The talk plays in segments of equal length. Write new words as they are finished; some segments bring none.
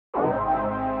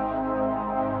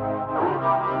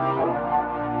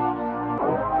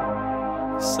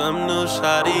Some new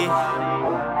shawty,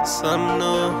 some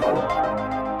new,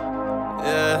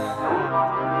 yeah.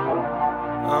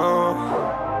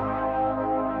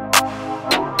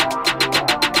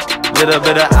 Little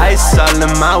bit of ice all in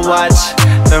my watch,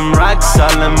 them rocks all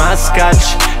in my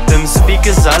scotch, them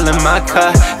speakers all in my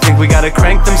car. Think we gotta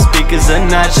crank them speakers a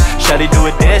notch. Shawty do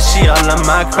it there, she all on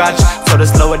my crotch. Told her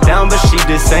slow it down, but she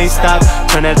just ain't stop.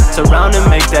 Turn that around and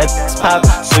make that pop.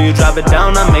 So you drop it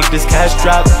down, I make this cash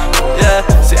drop. Yeah,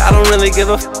 see I don't really give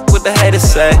a what the haters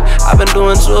say. I've been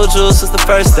doing juju since the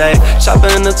first day. Shopping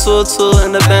in the tutu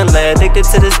in the Bentley. Addicted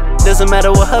to this, doesn't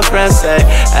matter what her friends say.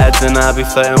 At dinner I be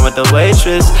flirting with the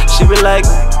waitress. She be like,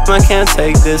 I can't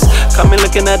take this. Caught me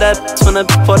looking at that when I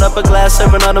poured up a glass,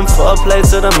 serving all them 4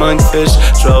 plates of the Monkfish.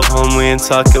 Drove home, we ain't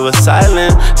talk, it was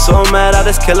silent. So mad, I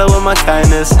just kill her with my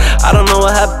kindness. I don't know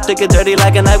what happened, to get dirty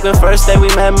like a napkin. First day we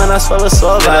met, man, I swear it's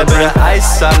so vibrant. Bit of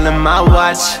ice all in my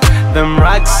watch, them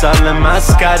rocks all in my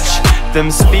scotch,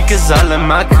 them speakers all in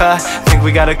my car. Think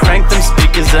we gotta crank them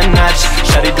speakers a notch.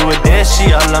 Shawty do it there,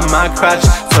 she all on my crotch.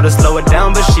 Told her slow it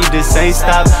down, but she just ain't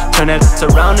stop. Turn that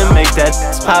around and make that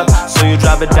pop. So you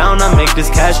drop it down, I make this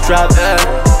cash drop. Yeah.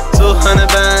 200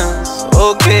 bands,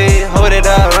 okay, hold it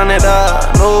up, run it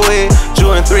up, no way. You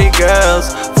and 3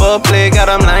 girls, 4 play, got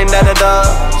them lined at the door.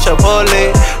 Chipotle,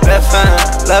 left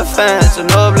hand,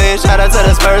 Ginobili. Shout out to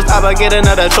the Spurs, Papa get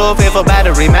another trophy for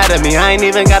battery. Mad at me, I ain't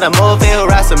even got a move.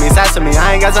 Harassing me, sassing me,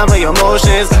 I ain't got time for your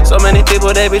emotions. So many people,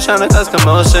 they be tryna cause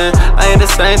commotion. I ain't the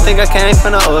same thing, I came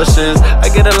from the oceans. I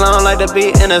get along like the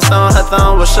beat in a song. Her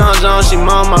thong with Sean John, she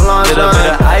mom my lawn. Little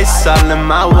bit of ice all in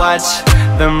my watch,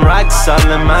 them rocks all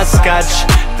in my scotch,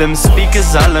 them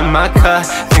speakers all in my car.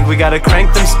 Think we gotta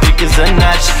crank them speakers a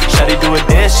notch. Shawty do it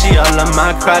there, she all on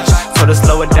my crotch. Told her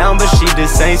slow it down, but she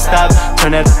just ain't stop.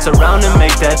 Turn that around and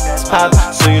make that pop.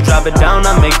 So you drop it down,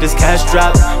 I make this cash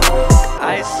drop.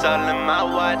 Ice all in my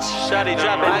watch, shawty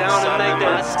drop it down and make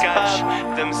that scotch.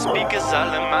 Them speakers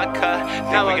all in my car.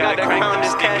 Now I gotta crank them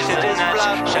speakers a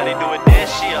notch. Shawty do it there,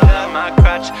 she all on my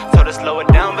crotch. Told her slow it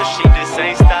down, but she just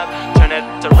ain't stop. Turn that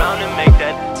around and make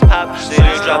that pop. So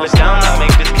you drop it down, I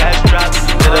make this cash drop.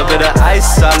 Little bit of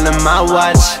ice all in my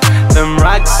watch, them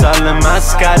rocks all in my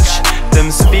scotch,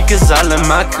 them speakers all in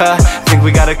my car. Think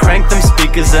we gotta crank them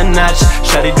speakers a notch.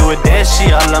 Shawty do it there, she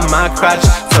all on my crotch.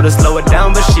 Told her slow it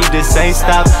down, but she just ain't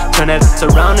stop. Turn that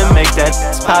around and make that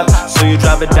pop. So you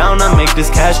drop it down, I make this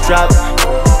cash drop.